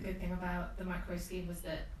think the good thing about the microwave scheme was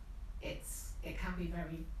that it can be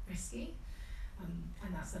very risky,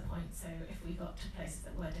 and that's the point. So if we got to places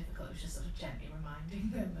that were difficult, it was just sort of gently reminding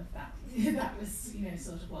them of that. That was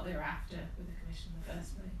sort of what they were after with the commission in the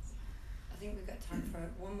first place. I think we've got time for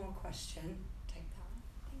one more question. Take that one.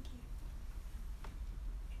 Thank you.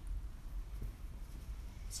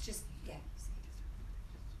 It's just, yeah.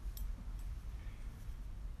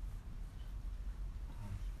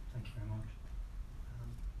 Thank you very much.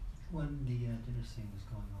 When the dinner scene was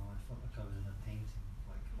going on, I felt like I was in a painting,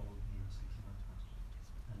 like old, 60 months past.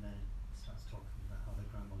 And then it starts talking about how their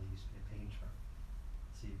grandmother used to be a painter.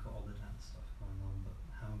 So you've got all the dance stuff going on, but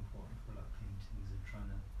how important were like paintings and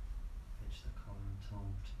trying to pitch the colour and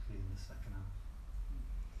tone, particularly in the second half?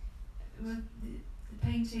 Well, the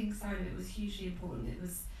painting side of it was hugely important. It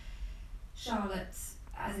was Charlotte,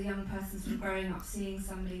 as a young person sort of growing up, seeing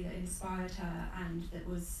somebody that inspired her and that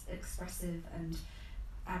was expressive and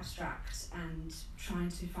abstract and trying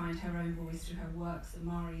to find her own voice through her work. So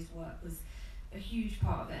Mari's work was a huge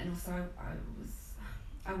part of it, and also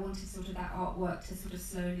I wanted sort of that artwork to sort of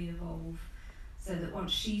slowly evolve so that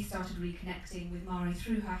once she started reconnecting with Mari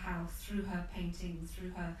through her house, through her paintings,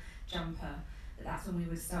 through her jumper, that's when we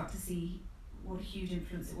would start to see what a huge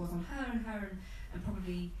influence it was on her and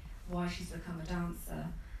probably why she's become a dancer.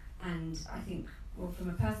 And I think, well, from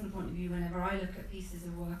a personal point of view, whenever I look at pieces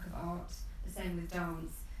of work of art, the same with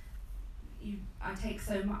dance, I take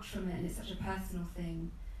so much from it, and it's such a personal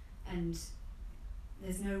thing, and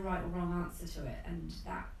there's no right or wrong answer to it, and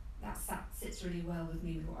that sits really well with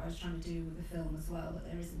me with what I was trying to do with the film as well, that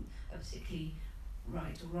there isn't a particularly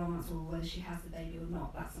right or wrong answer, or whether she has the baby or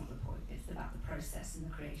not. That's not the point. It's about the process and the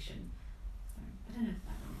creation. So I don't know if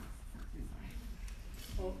that answers. Sorry.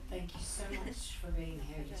 Well, thank you so much for being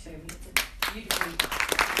here, you two. It's beautifully.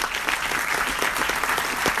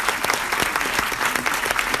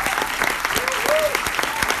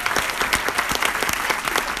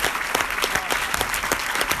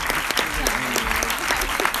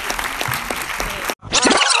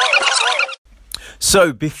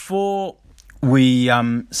 So before we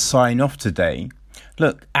sign off today,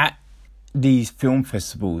 look, at these film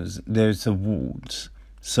festivals, there's awards.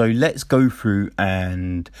 So let's go through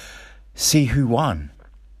and see who won.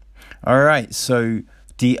 All right, so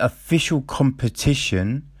the official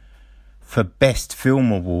competition for Best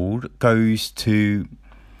Film Award goes to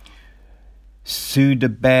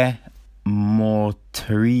Soudabeh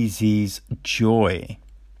Morterizi's Joy.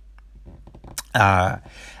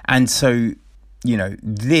 And so,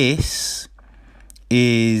 this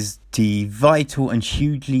is the vital and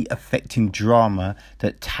hugely affecting drama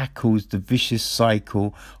that tackles the vicious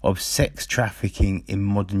cycle of sex trafficking in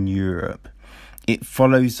modern Europe. It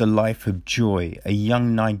follows the life of Joy, a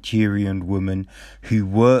young Nigerian woman who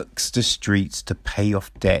works the streets to pay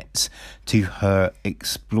off debts to her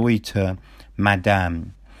exploiter,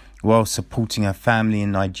 Madame, while supporting her family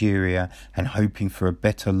in Nigeria and hoping for a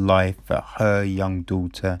better life for her young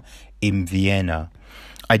daughter in Vienna.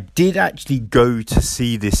 I did actually go to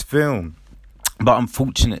see this film, but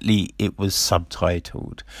unfortunately it was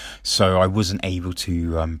subtitled, so I wasn't able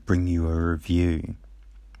to bring you a review.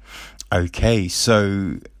 Okay,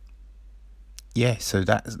 so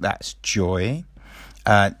that's Joy.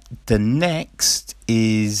 The next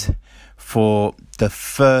is for the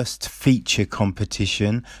first feature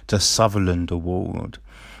competition, the Sutherland Award.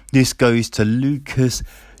 This goes to Lucas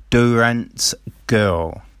Durant's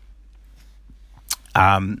Girl.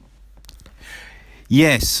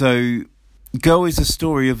 So Girl is a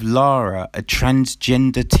story of Lara, a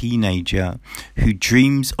transgender teenager who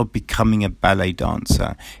dreams of becoming a ballet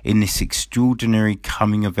dancer in this extraordinary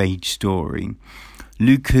coming-of-age story.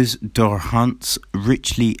 Lucas Durant's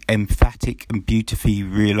richly emphatic and beautifully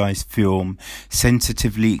realised film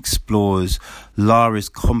sensitively explores Lara's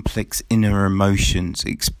complex inner emotions,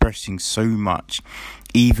 expressing so much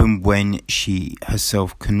even when she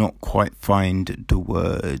herself cannot quite find the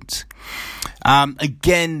words.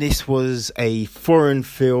 Again, this was a foreign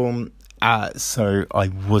film, so I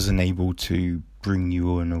wasn't able to bring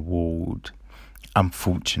you an award,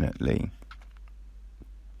 unfortunately.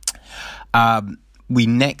 We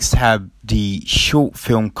next have the short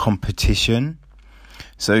film competition,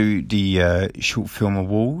 so the short film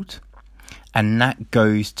award, and that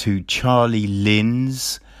goes to Charlie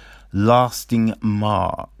Lynn's Lasting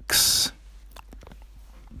Marks.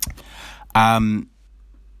 Lasting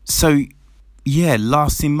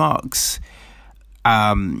Marks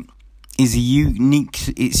is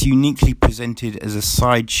it's uniquely presented as a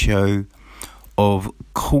sideshow of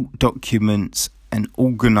court documents and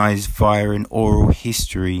organised via an oral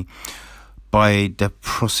history by the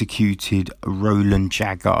prosecuted Roland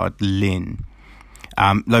Jaggard Lynn.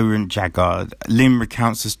 Lynn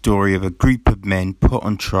recounts the story of a group of men put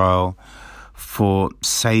on trial for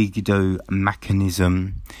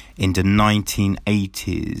sadomasochism in the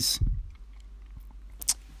 1980s.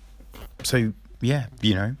 So,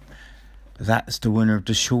 that's the winner of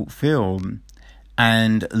the short film.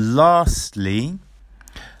 And lastly,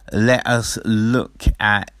 let us look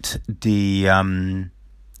at the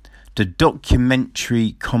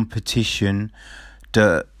documentary competition,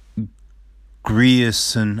 the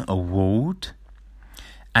Grierson Award,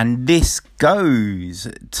 and this goes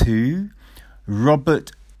to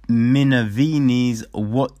Robert Minervini's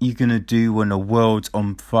What You Gonna Do When the World's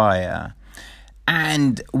on Fire.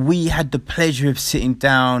 And we had the pleasure of sitting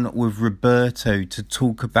down with Roberto to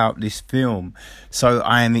talk about this film. So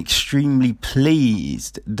I am extremely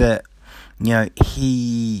pleased that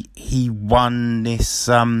he won this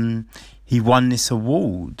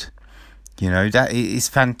award. That is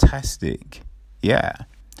fantastic. Yeah.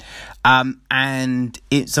 And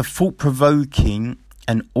it's a thought-provoking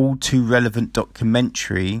and all too relevant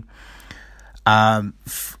documentary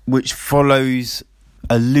which follows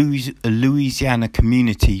a Louisiana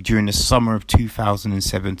community during the summer of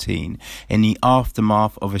 2017 in the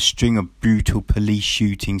aftermath of a string of brutal police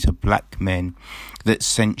shootings of black men that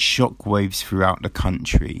sent shockwaves throughout the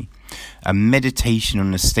country. A meditation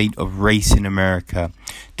on the state of race in America,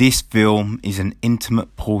 this film is an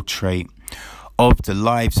intimate portrait of the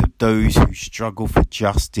lives of those who struggle for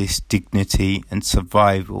justice, dignity and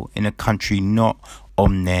survival in a country not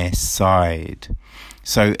on their side.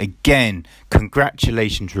 So again,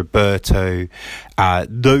 congratulations, Roberto.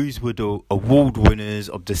 Those were the award winners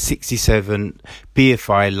of the 67th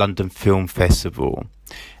BFI London Film Festival.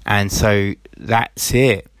 And so that's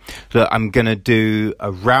it. Look, I'm going to do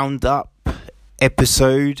a roundup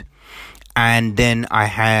episode, and then I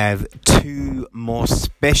have 2 more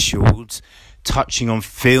specials touching on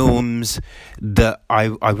films that I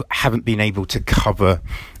haven't been able to cover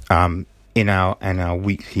in our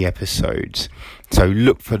weekly episodes. So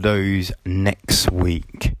look for those next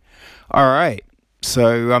week. All right.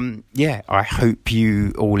 So I hope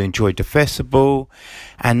you all enjoyed the festival,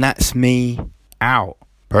 and that's me out.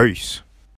 Peace.